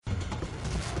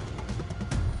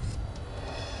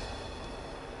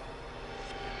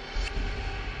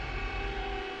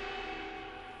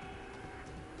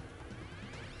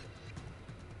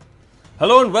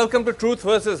Hello and welcome to Truth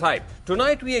versus Hype.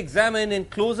 Tonight we examine in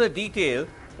closer detail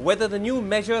whether the new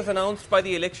measures announced by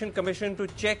the Election Commission to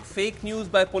check fake news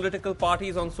by political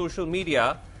parties on social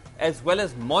media as well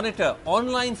as monitor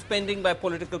online spending by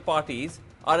political parties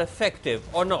are effective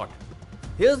or not.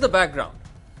 Here's the background.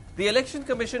 The Election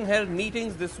Commission held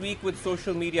meetings this week with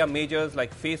social media majors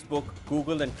like Facebook,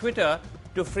 Google and Twitter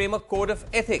to frame a code of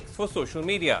ethics for social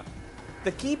media.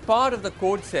 The key part of the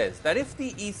code says that if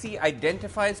the EC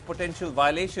identifies potential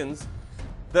violations,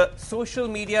 the social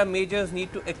media majors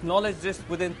need to acknowledge this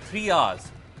within 3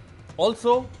 hours.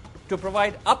 Also, to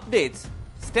provide updates,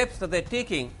 steps that they're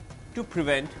taking to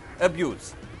prevent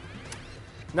abuse.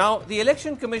 Now, the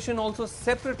Election Commission also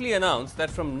separately announced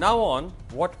that from now on,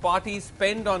 what parties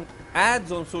spend on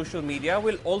ads on social media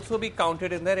will also be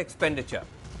counted in their expenditure.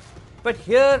 But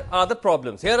here are the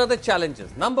problems, here are the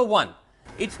challenges. Number one,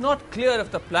 it's not clear if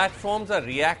the platforms are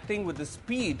reacting with the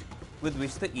speed with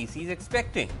which the EC is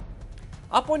expecting.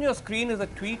 Up on your screen is a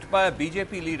tweet by a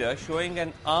BJP leader showing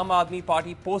an Aam Aadmi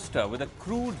Party poster with a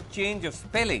crude change of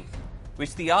spelling,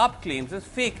 which the AAP claims is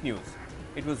fake news.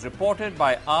 It was reported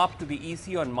by AAP to the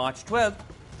EC on March 12th,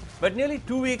 but nearly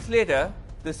 2 weeks later,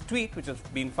 this tweet, which has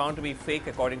been found to be fake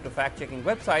according to fact-checking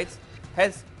websites,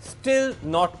 has still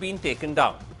not been taken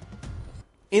down.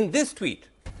 In this tweet,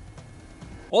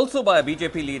 also by a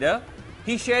BJP leader,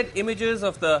 he shared images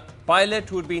of the pilot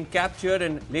who had been captured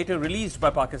and later released by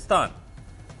Pakistan.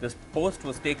 This post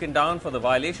was taken down for the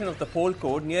violation of the poll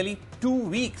code nearly 2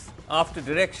 weeks after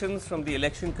directions from the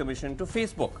Election Commission to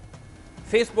Facebook.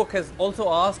 Facebook has also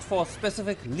asked for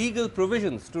specific legal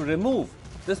provisions to remove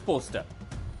this poster.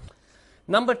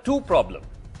 Number two problem.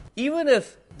 Even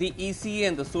if the EC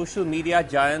and the social media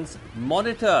giants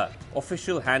monitor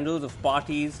official handles of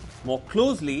parties more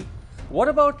closely, what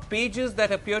about pages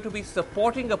that appear to be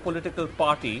supporting a political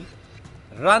party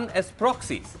run as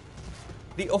proxies?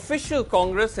 The official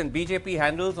Congress and BJP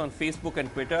handles on Facebook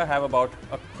and Twitter have about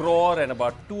 1 crore and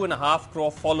about 2.5 crore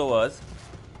followers,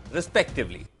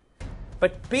 respectively.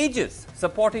 But pages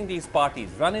supporting these parties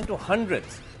run into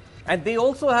hundreds, and they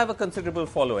also have a considerable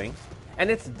following,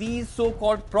 and it's these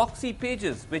so-called proxy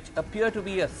pages which appear to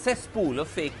be a cesspool of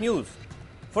fake news.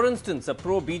 For instance, a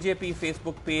pro-BJP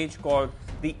Facebook page called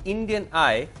The Indian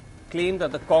Eye claimed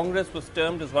that the Congress was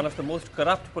termed as one of the most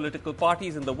corrupt political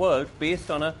parties in the world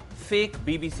based on a fake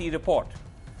BBC report.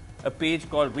 A page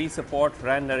called We Support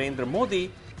Ran Narendra Modi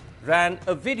ran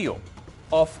a video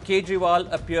of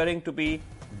Kejriwal appearing to be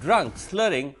drunk,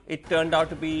 slurring. It turned out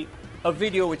to be a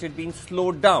video which had been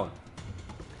slowed down.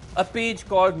 A page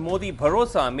called Modi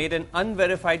Bharosa made an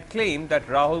unverified claim that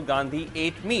Rahul Gandhi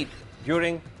ate meat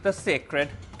during the sacred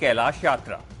Kailash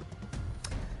Yatra.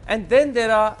 And then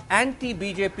there are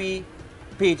anti-BJP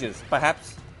pages,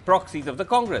 perhaps proxies of the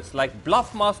Congress, like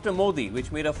Bluffmaster Modi,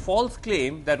 which made a false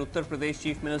claim that Uttar Pradesh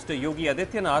Chief Minister Yogi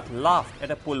Adityanath laughed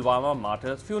at a Pulwama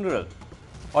martyr's funeral.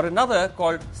 Or another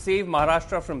called Save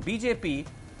Maharashtra from BJP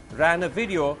ran a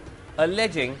video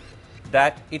alleging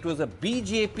that it was a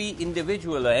BJP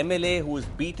individual, a MLA, who was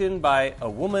beaten by a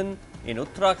woman in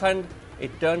Uttarakhand.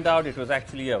 It turned out it was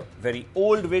actually a very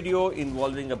old video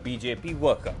involving a BJP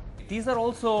worker. These are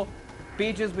also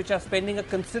pages which are spending a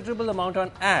considerable amount on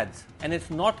ads, and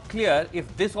it's not clear if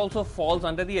this also falls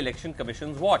under the Election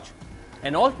Commission's watch.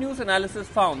 An Alt News analysis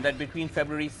found that between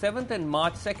February 7th and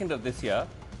March 2nd of this year,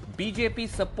 BJP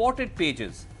supported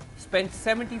pages spent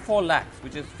 74 lakhs,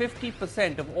 which is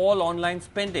 50% of all online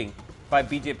spending by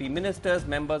BJP ministers,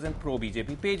 members and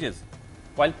pro-BJP pages,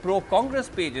 while pro-Congress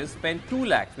pages spent 2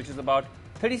 lakhs, which is about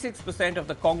 36% of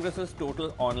the Congress's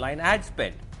total online ad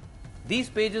spend. These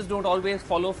pages don't always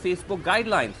follow Facebook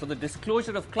guidelines for the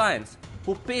disclosure of clients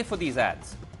who pay for these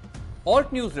ads.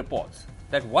 Alt News reports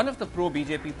that one of the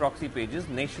pro-BJP proxy pages,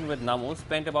 Nation with Namo,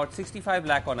 spent about 65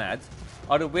 lakh on ads,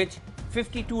 out of which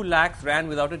 52 lakhs ran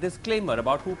without a disclaimer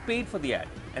about who paid for the ad,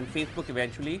 and Facebook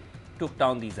eventually took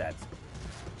down these ads.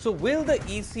 So will the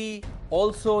EC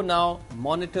also now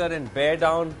monitor and bear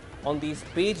down on these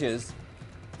pages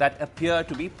that appear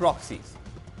to be proxies?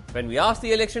 When we asked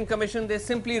the Election Commission, they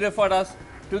simply referred us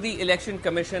to the Election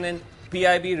Commission and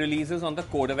PIB releases on the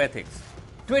Code of Ethics.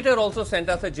 Twitter also sent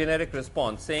us a generic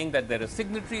response saying that they're a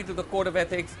signatory to the Code of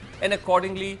Ethics and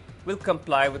accordingly will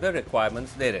comply with the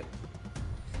requirements therein.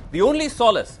 The only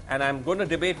solace, and I'm going to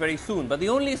debate very soon, but the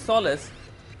only solace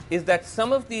is that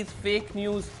some of these fake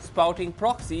news spouting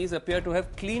proxies appear to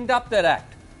have cleaned up their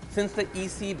act since the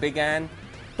EC began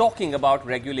talking about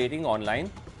regulating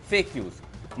online fake news.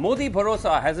 Modi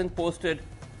Bharosa hasn't posted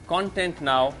content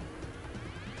now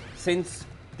since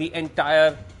the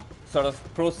entire sort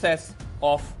of process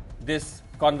of this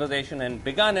conversation and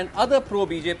begun, and other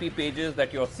pro-BJP pages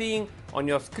that you're seeing on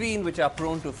your screen which are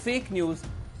prone to fake news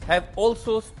have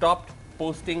also stopped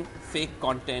posting fake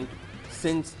content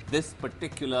since this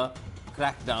particular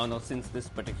crackdown or since this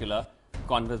particular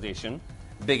conversation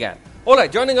began. All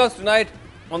right, joining us tonight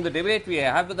on the debate, we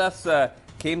have with us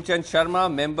Khemchand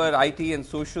Sharma, member IT and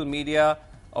social media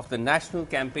of the National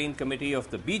Campaign Committee of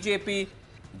the BJP.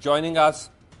 Joining us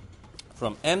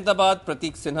from Ahmedabad,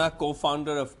 Prateek Sinha,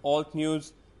 co-founder of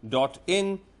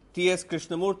altnews.in. T.S.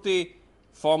 Krishnamurthy,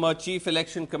 former Chief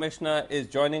Election Commissioner, is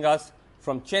joining us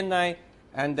from Chennai.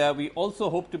 And we also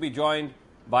hope to be joined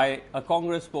by a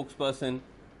Congress spokesperson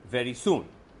very soon.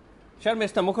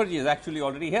 Sharmista Mukherjee is actually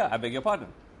already here. I beg your pardon.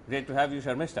 Great to have you,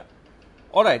 Sharmista.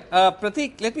 All right.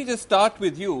 Prateek, let me just start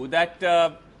with you that,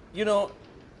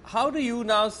 how do you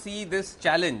now see this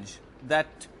challenge that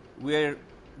we're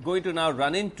going to now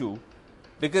run into?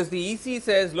 Because the EC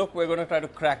says, look, we're going to try to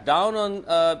crack down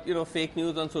on, fake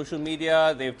news on social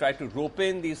media. They've tried to rope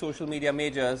in these social media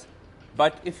majors.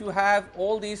 But if you have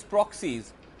all these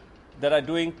proxies that are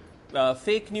doing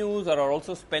fake news or are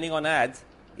also spending on ads,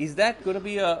 is that going to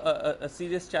be a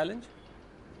serious challenge?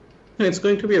 It's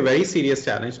going to be a very serious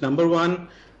challenge. Number one,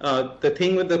 the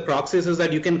thing with the proxies is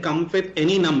that you can come up with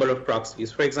any number of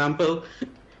proxies. For example,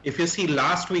 if you see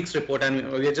last week's report,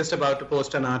 and we're just about to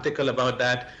post an article about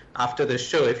that after the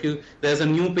show, there's a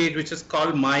new page which is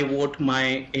called My Vote,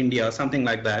 My India, something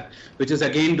like that, which is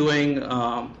again doing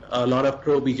a lot of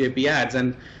pro-BJP ads,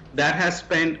 and that has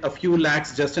spent a few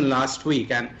lakhs just in last week.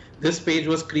 And this page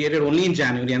was created only in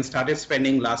January and started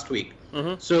spending last week.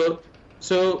 Mm-hmm.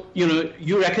 So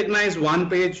you recognize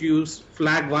one page, you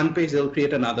flag one page, they'll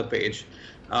create another page.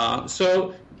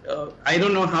 I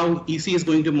don't know how EC is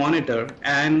going to monitor,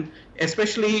 and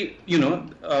especially,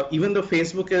 even though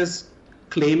Facebook is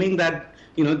claiming that,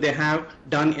 they have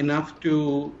done enough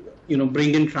to,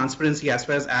 bring in transparency as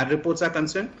far as ad reports are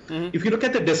concerned. Mm-hmm. If you look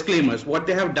at the disclaimers, what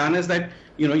they have done is that,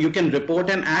 you can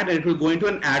report an ad and it will go into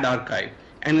an ad archive.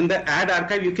 And in the ad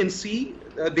archive, you can see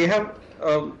they have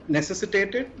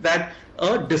necessitated that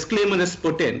a disclaimer is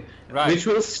put in, right, which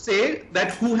will say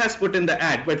that who has put in the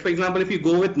ad. But for example, if you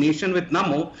go with Nation with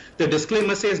Namo, the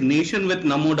disclaimer says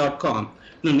nationwithnamo.com.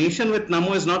 Now, Nation with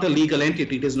Namo is not a legal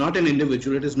entity. It is not an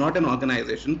individual. It is not an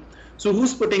organization. So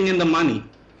who's putting in the money?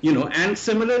 And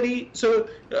similarly,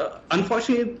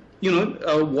 unfortunately,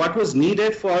 what was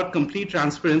needed for complete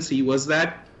transparency was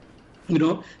that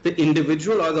the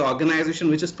individual or the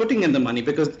organization which is putting in the money,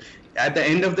 because at the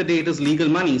end of the day, it is legal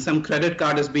money. Some credit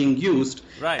card is being used,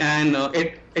 right, and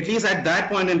at least at that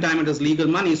point in time, it is legal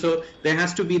money. So there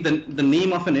has to be the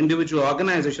name of an individual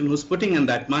organization who's putting in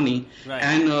that money. Right.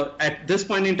 And at this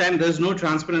point in time, there's no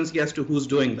transparency as to who's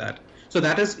doing that. So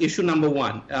that is issue number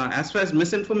one. As far as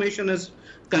misinformation is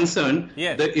concerned,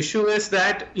 yes, the issue is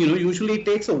that usually it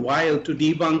takes a while to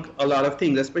debunk a lot of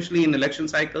things, especially in election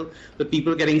cycle. The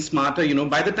people getting smarter.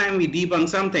 By the time we debunk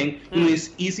something,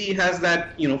 EC has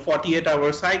that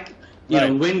 48-hour cycle,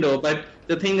 window. But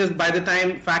the thing is, by the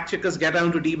time fact checkers get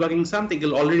down to debugging something,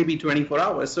 it'll already be 24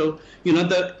 hours. So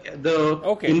the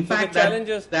impact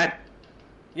that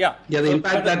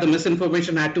the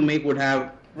misinformation had to make would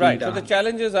have been done. So the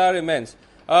challenges are immense.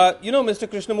 Mr.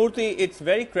 Krishnamurthy, it's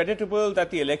very creditable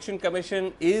that the Election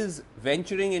Commission is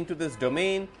venturing into this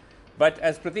domain. But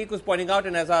as Prateek was pointing out,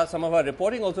 and as some of our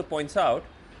reporting also points out,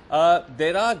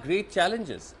 there are great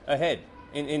challenges ahead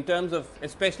in terms of,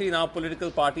 especially now,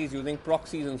 political parties using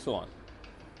proxies and so on.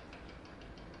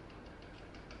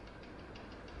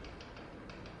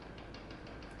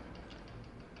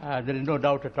 There is no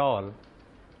doubt at all.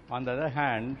 On the other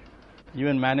hand,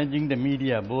 even managing the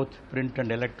media, both print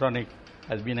and electronic,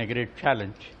 has been a great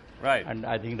challenge. Right. And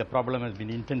I think the problem has been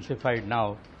intensified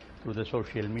now through the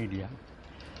social media.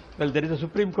 Well, there is a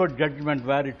Supreme Court judgment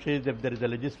where it says if there is a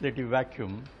legislative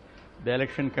vacuum, the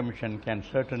Election Commission can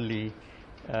certainly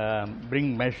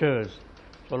bring measures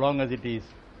so long as it is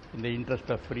in the interest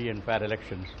of free and fair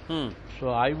elections. So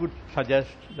I would suggest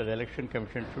that the Election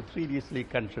Commission should seriously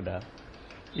consider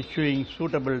issuing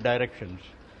suitable directions.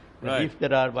 Right. If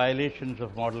there are violations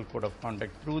of Model Code of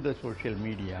Conduct through the social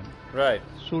media, right,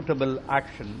 suitable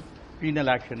action, penal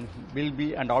action will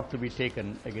be and ought to be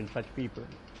taken against such people.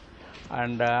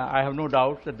 And I have no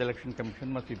doubt that the Election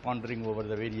Commission must be pondering over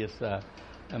the various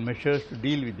measures to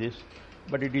deal with this.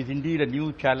 But it is indeed a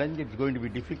new challenge. It's going to be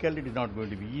difficult. It is not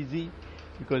going to be easy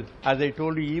because, as I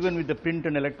told you, even with the print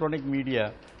and electronic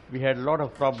media, we had a lot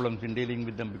of problems in dealing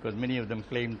with them because many of them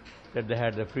claimed that they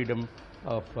had the freedom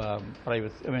of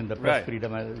privacy. I mean, the press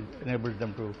freedom enables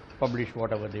them to publish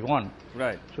whatever they want.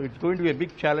 Right. So it's going to be a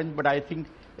big challenge, but I think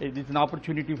it is an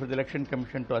opportunity for the Election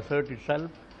Commission to assert itself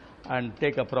and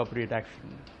take appropriate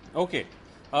action. Okay.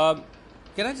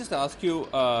 Can I just ask you,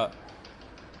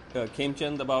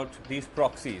 Khemchand, about these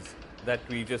proxies that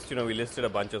we just, we listed a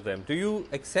bunch of them. Do you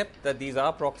accept that these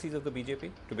are proxies of the BJP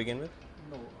to begin with?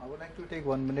 No, I would like to take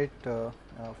 1 minute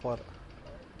for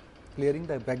clearing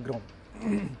the background.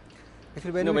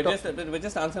 Actually, when but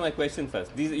just answer my question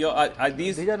first. These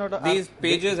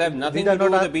pages have nothing to do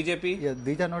with the BJP? Yeah,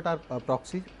 these are not our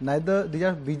proxies. Neither these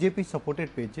are BJP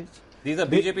supported pages. These are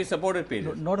BJP supported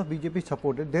pages? No, not a BJP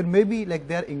supported. There may be like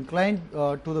they are inclined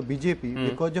to the BJP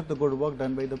because of the good work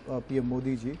done by the PM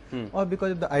Modi ji or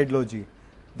because of the ideology.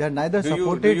 They are neither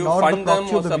supported nor the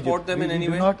proxy of the BJP. Support them in any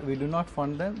way? We do not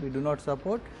fund them. We do not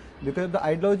support. Because of the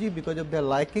ideology, because of their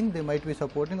liking, they might be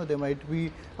supporting or they might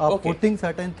be putting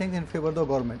certain things in favor of the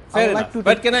government. Fair enough.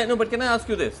 But can I ask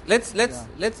you this?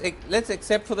 Let's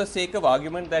accept for the sake of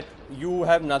argument that you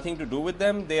have nothing to do with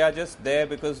them. They are just there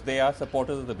because they are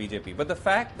supporters of the BJP. But the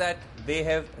fact that they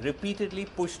have repeatedly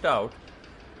pushed out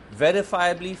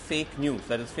verifiably fake news,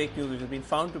 that is fake news which has been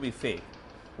found to be fake,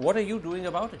 what are you doing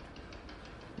about it?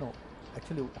 No,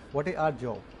 actually, what is our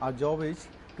job? Our job is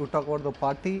to talk about the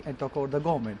party and talk about the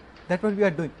government. That's what we are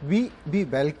doing. We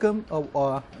welcome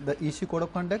the EC Code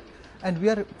of Conduct and we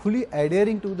are fully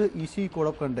adhering to the EC Code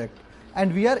of Conduct.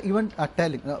 And we are even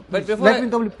telling. But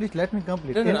let me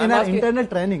complete. In our internal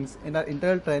trainings,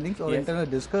 or internal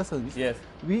discussions,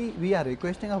 we are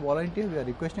requesting our volunteers, we are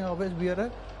requesting our bearer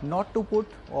not to put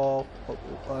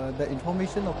the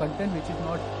information or content which is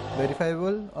not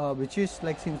verifiable, which is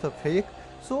seems a fake.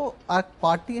 So our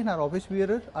party and our office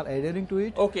bearers are adhering to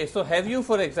it. Okay, so have you,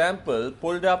 for example,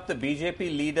 pulled up the BJP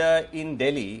leader in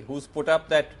Delhi who's put up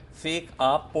that fake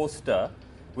AAP poster,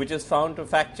 which is found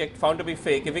to be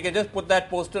fake? If we can just put that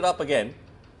poster up again,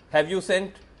 have you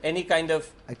sent any kind of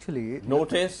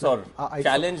notice or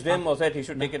challenged him or said he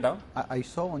should take it down? I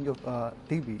saw on your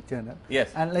TV channel.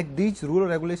 Yes. And these rule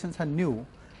regulations are new.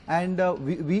 And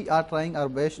we are trying our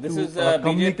best this to is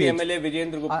BJP MLA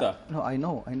Vijayendra Gupta. No, I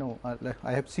know.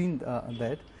 I have seen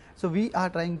that. So we are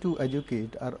trying to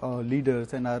educate our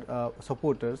leaders and our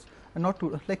supporters, and not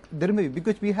to there may be,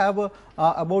 because we have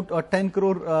about 10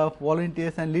 crore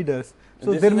volunteers and leaders.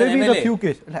 So there may be the few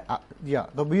cases. We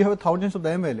have thousands of the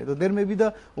MLA. So there may be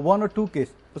the 1 or 2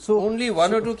 cases. So only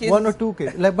 1 or 2 cases. 1 or 2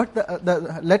 cases.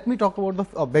 But let me talk about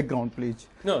the background, please.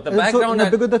 No, the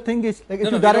background. Because the thing is, if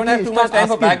you don't have too much time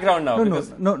for background now.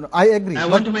 No. I agree. I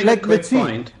want to make a quick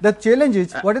point. The challenge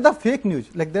is, what is the fake news?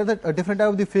 There's a different type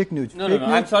of the fake news. No.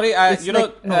 I'm sorry.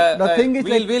 The thing is,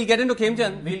 we'll get into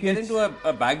Khemchand. We'll get into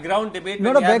a background debate.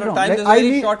 Not a background.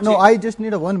 I just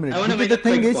need a 1 minute. I want to make the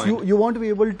thing is, point. you want to be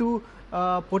able to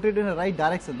put it in the right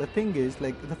direction. The thing is,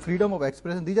 the freedom of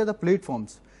expression, these are the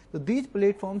platforms. So these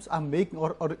platforms are making,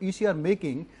 or EC are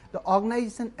making the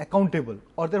organization accountable,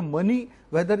 or their money,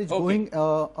 whether it's going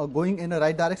in the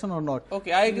right direction or not.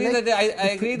 Okay, I agree I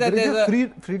agree that there's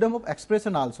a freedom of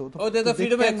expression also. There's a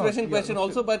freedom of expression question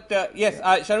also, but yes,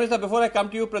 Sharmista, before I come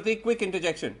to you, Prateek, quick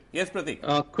interjection. Yes, Prateek.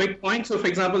 Quick point. So, for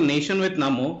example, Nation with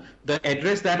Namo, the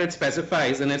address that it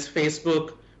specifies in its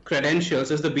Facebook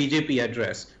credentials is the BJP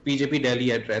address, BJP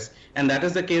Delhi address, and that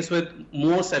is the case with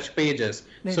more such pages.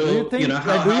 So do you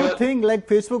think,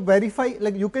 Facebook verify,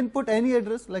 you can put any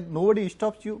address, nobody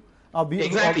stops you?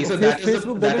 Exactly. So that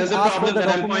is a problem that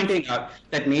I'm pointing out.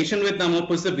 That Nation with Namo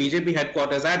puts the BJP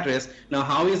headquarters address. Now,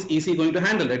 how is EC going to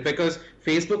handle it? Because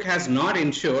Facebook has not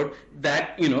ensured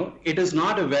that it is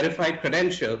not a verified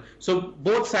credential. So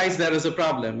both sides there is a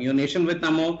problem. Nation with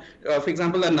Namo, for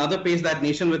example, another page that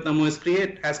Nation with Namo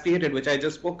has created, which I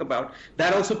just spoke about,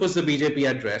 that also puts the BJP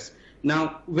address.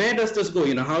 Now, where does this go?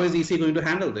 How is EC going to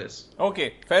handle this?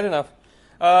 Okay, fair enough.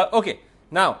 Okay,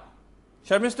 now.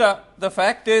 Sharmista, the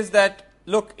fact is that,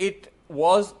 look, there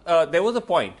was a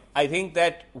point, I think,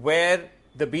 that where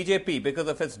the BJP, because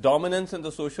of its dominance in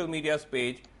the social media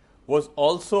space, was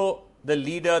also the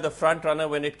leader, the front runner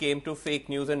when it came to fake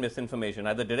news and misinformation,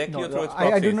 either directly or through its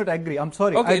proxies. I do not agree. I'm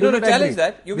sorry. Okay, challenge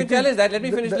that. You can challenge that. Let me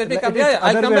finish.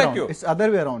 I'll come back to you. It's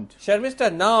other way around.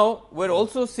 Sharmista, now we're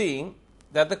also seeing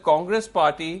that the Congress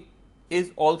party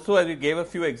is also, as we gave a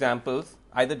few examples,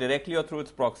 either directly or through its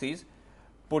proxies,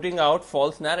 putting out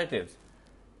false narratives.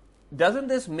 Doesn't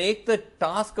this make the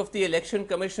task of the Election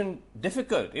Commission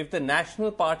difficult if the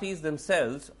national parties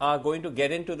themselves are going to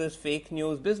get into this fake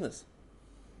news business?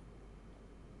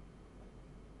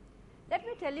 Let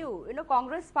me tell you,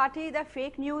 Congress party, the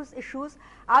fake news issues,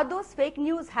 are those fake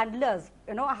news handlers,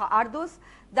 are those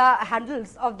the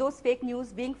handles of those fake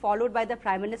news being followed by the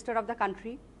Prime Minister of the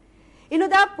country?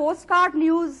 The postcard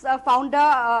news founder,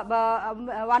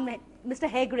 Mr.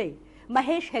 Hegde,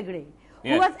 Mahesh Hegde,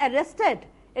 who was arrested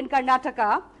in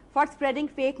Karnataka for spreading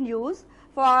fake news,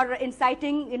 for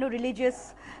inciting,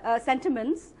 religious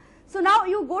sentiments. So now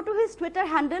you go to his Twitter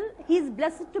handle, he is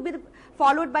blessed to be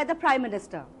followed by the Prime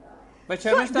Minister. But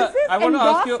so this is I want to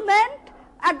ask you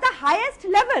at the highest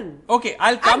level. Okay,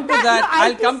 I'll come to that.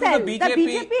 I'll come to the BJP. The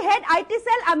BJP head IT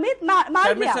cell Amit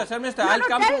Malviya. Sharmista,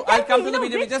 I'll come to the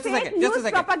BJP. Just a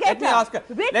second. Let me ask her.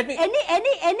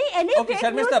 Any okay,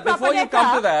 Sharmista, before you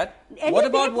come to that, what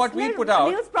about what we put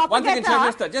out? One second,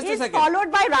 Sharmista, just a second.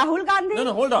 Followed by Rahul Gandhi.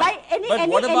 No, hold on. But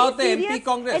what about the MP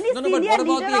Congress? No, but what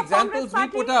about the examples we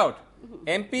put out?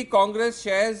 MP Congress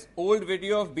shares old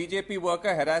video of BJP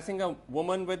worker harassing a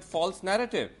woman with false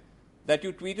narrative. That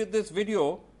you tweeted this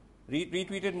video,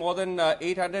 retweeted more than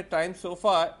 800 times so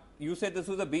far. You said this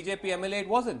was a BJP MLA. It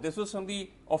wasn't. This was from the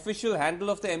official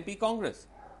handle of the MP Congress.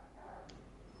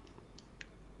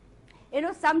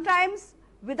 Sometimes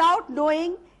without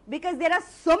knowing, because there are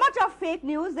so much of fake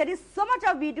news, there is so much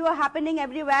of video happening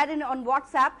everywhere on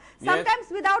WhatsApp.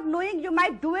 Sometimes without knowing, you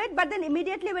might do it, but then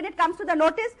immediately when it comes to the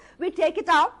notice, we take it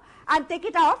out and take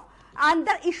it off. And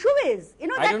the issue is,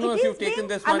 I don't know if you've taken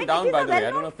this one down, by the way. I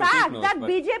don't know if Pratik knows. That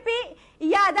BJP,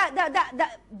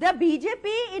 the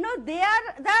BJP, they are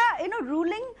the,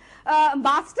 ruling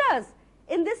masters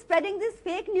in this spreading this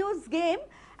fake news game.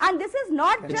 And this is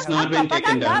not just a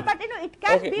propaganda, but it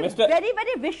can be very,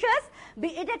 very vicious.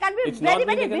 It can be very,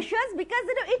 very vicious because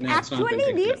it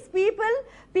actually leads people.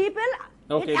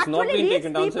 Okay, it actually leads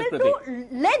people to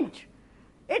lynch.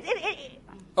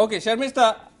 Okay,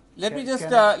 Sharmista. Let me just,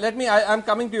 I'm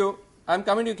coming to you,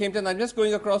 Khemchand. I'm just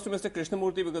going across to Mr.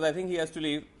 Krishnamurthy because I think he has to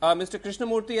leave. Mr.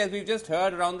 Krishnamurthy, as we've just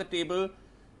heard around the table,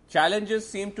 challenges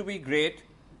seem to be great.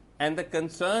 And the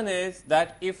concern is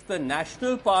that if the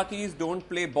national parties don't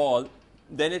play ball,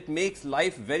 then it makes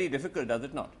life very difficult, does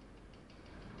it not?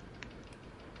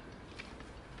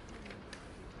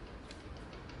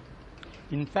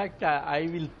 In fact, I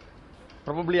will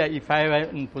probably, if I were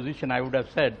in position, I would have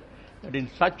said that in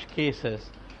such cases,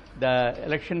 the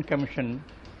Election Commission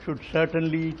should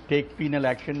certainly take penal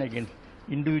action against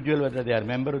individual, whether they are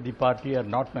member of the party or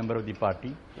not member of the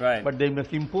party. Right. But they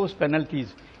must impose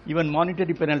penalties, even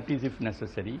monetary penalties if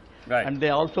necessary. Right. And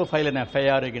they also file an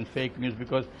FIR against fake news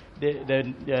because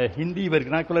the Hindi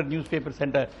vernacular newspaper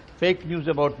sent a fake news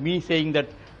about me saying that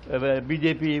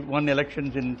BJP won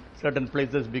elections in certain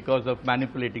places because of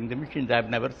manipulating the machines. I have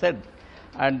never said.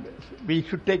 And we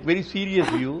should take very serious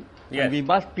view. Yes. And we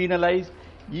must penalize.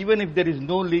 Even if there is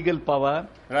no legal power,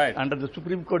 right. Under the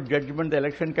Supreme Court judgment, the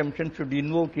Election Commission should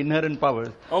invoke inherent powers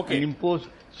and impose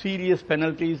serious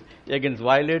penalties against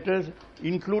violators,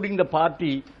 including the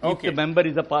party, if the member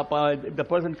is the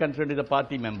person concerned is a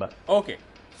party member. Okay.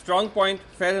 Strong point.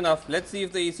 Fair enough. Let's see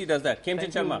if the EC does that.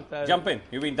 Khemchand Sharma, jump in.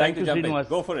 You've been dying to jump in.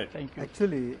 Go for it. Thank you.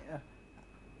 Actually,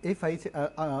 if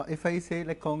I say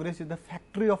like Congress is the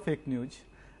factory of fake news,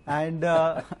 and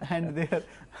their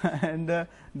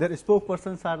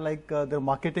spokespersons are like their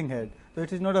marketing head. So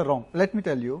it is not a wrong. Let me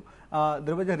tell you,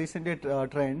 there was a recent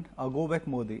trend, Go Back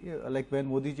Modi, like when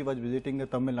Modi ji was visiting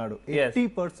Tamil Nadu,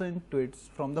 80% tweets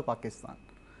from the Pakistan.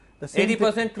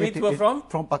 80% tweets were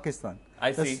from Pakistan.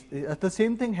 I see. The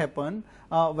same thing happened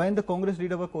when the Congress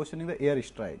leader were questioning the air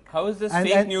strike. How is this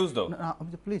fake news though?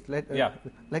 Please, like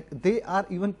they are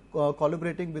even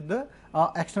collaborating with the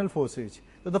external forces.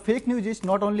 So the fake news is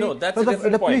not only. No, that's a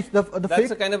different point. That's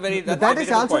a kind of very. That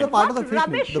is also the part of the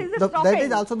fake news. That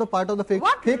is also the part of the fake.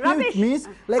 Fake news means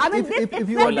like if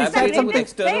you want to say something,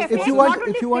 if you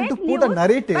want to put a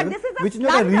narrative which is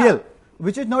not a real.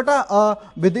 Which is not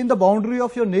within the boundary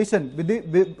of your nation,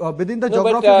 within the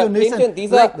geography of your nation.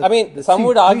 These are, I mean, some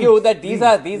would argue that these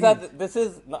are, this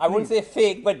is, I wouldn't say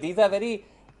fake, but these are very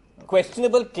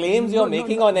questionable claims you're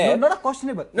making on air. No, not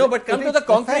questionable. No, but come to the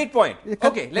concrete point.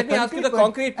 Okay, let me ask you the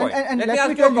concrete point. Let me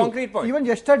ask you a concrete point. Even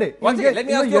yesterday, let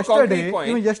me ask you a concrete point.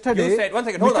 Even yesterday, you said, one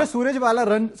second, hold on. Mr. Surajwala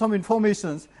ran some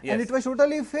informations and it was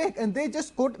totally fake, and they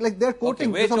just quote, like they're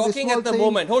quoting. Okay, we're talking at the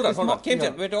moment, hold on.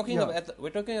 Khemchand, we're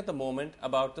talking at the moment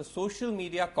about the social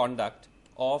media conduct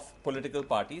of political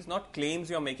parties, not claims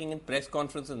you're making in press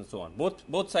conferences and so on.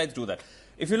 Both sides do that.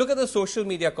 If you look at the social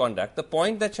media conduct, the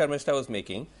point that Sharmista was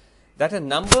making, that a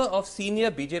number of senior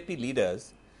BJP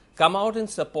leaders come out in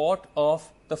support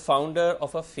of the founder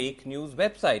of a fake news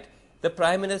website. The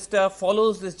Prime Minister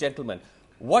follows this gentleman.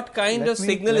 What kind of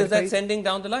signal is that sending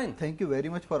down the line? Thank you very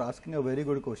much for asking a very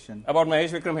good question. About Mahesh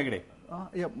Vikram Hegde?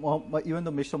 Even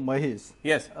the Mr. Mahesh.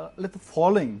 Yes. Like the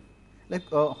following, like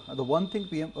the one thing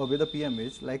with the PM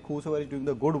is like whosoever is doing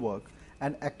the good work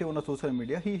and active on the social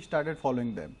media, he started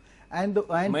following them. And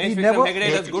he never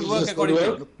does good work according to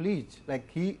you. Please, like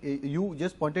you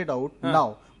just pointed out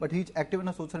now, but he's active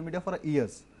in social media for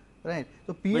years. Right.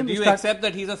 So PM. But do you accept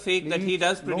that he's a fake? That he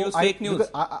does produce fake news?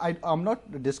 I'm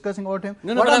not discussing about him.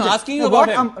 No, but I'm asking you about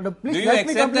him. Please do you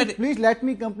accept that? Please let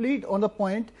me complete on the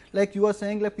point. Like you are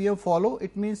saying, like PM follow.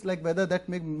 It means like whether that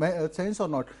make sense or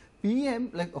not. PM,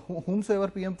 like whomsoever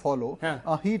PM follow,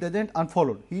 he doesn't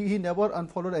unfollow. He never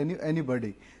unfollowed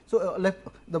anybody. So like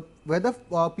whether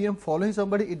PM following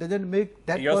somebody, it doesn't make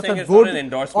that person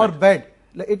good or bad.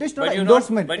 Like, it is not an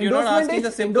endorsement. But you're not asking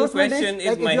the simple question,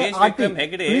 is Mahesh Vikram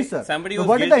Hegde somebody who's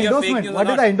guilty of fake news or not? What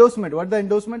is the endorsement? What is the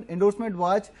endorsement? Endorsement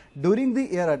was during the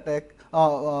air attack,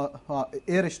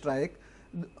 air strike,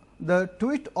 the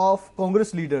tweet of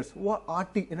Congress leaders who are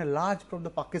RT in a large from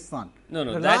the Pakistan.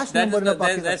 No, that's no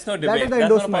debate. That is the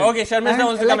endorsement. Okay, Sharmista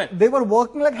wants to come in. They were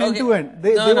working like hand to hand.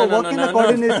 They were working like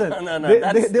coordination.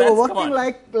 They were working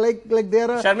like they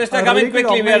are. Sharmista, come in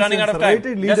quickly. We are running out of time.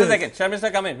 Just a second.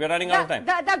 Sharmista, come in. We are running out of time.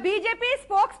 The BJP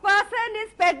spokesperson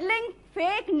is peddling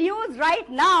fake news right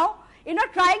now.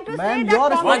 Trying to say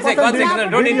that... One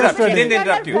second, don't interrupt. She didn't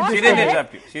interrupt you. She didn't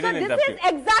interrupt you. So this is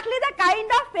exactly the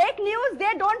kind of fake news.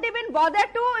 They don't even bother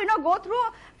to, go through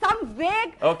some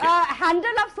vague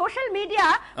handle of social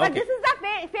media. But this is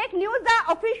the fake news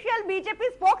the official BJP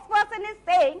spokesperson is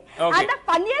saying. And the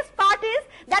funniest part is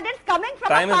that it's coming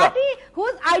from a party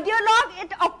whose ideologue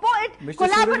it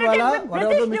collaborated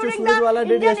with British during the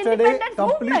Indian independence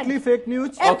completely movement. Fake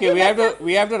news. Okay,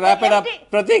 we have to wrap it up.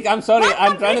 Pratik, I'm sorry,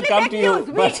 I'm trying to come to you,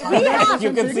 but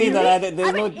you can see that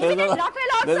there's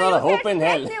not a hope in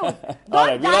hell. All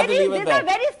right, we'll have to leave it there. These are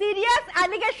very serious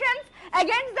allegations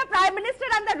against the Prime Minister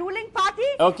and the ruling party.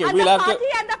 Okay, and we'll the have party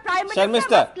to. and the Prime Minister must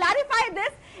clarify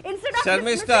this instead of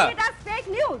dismissing it as fake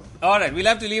news. All right, we'll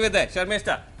have to leave it there.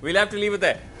 Sharmista, we'll have to leave it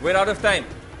there. We're out of time.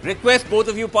 Request both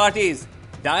of you parties,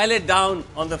 dial it down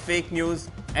on the fake news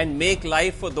and make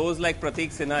life for those like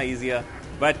Pratik Sinha easier.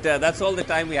 But that's all the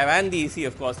time we have, and the EC,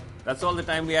 of course. That's all the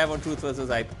time we have on Truth versus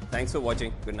Hype. Thanks for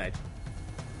watching. Good night.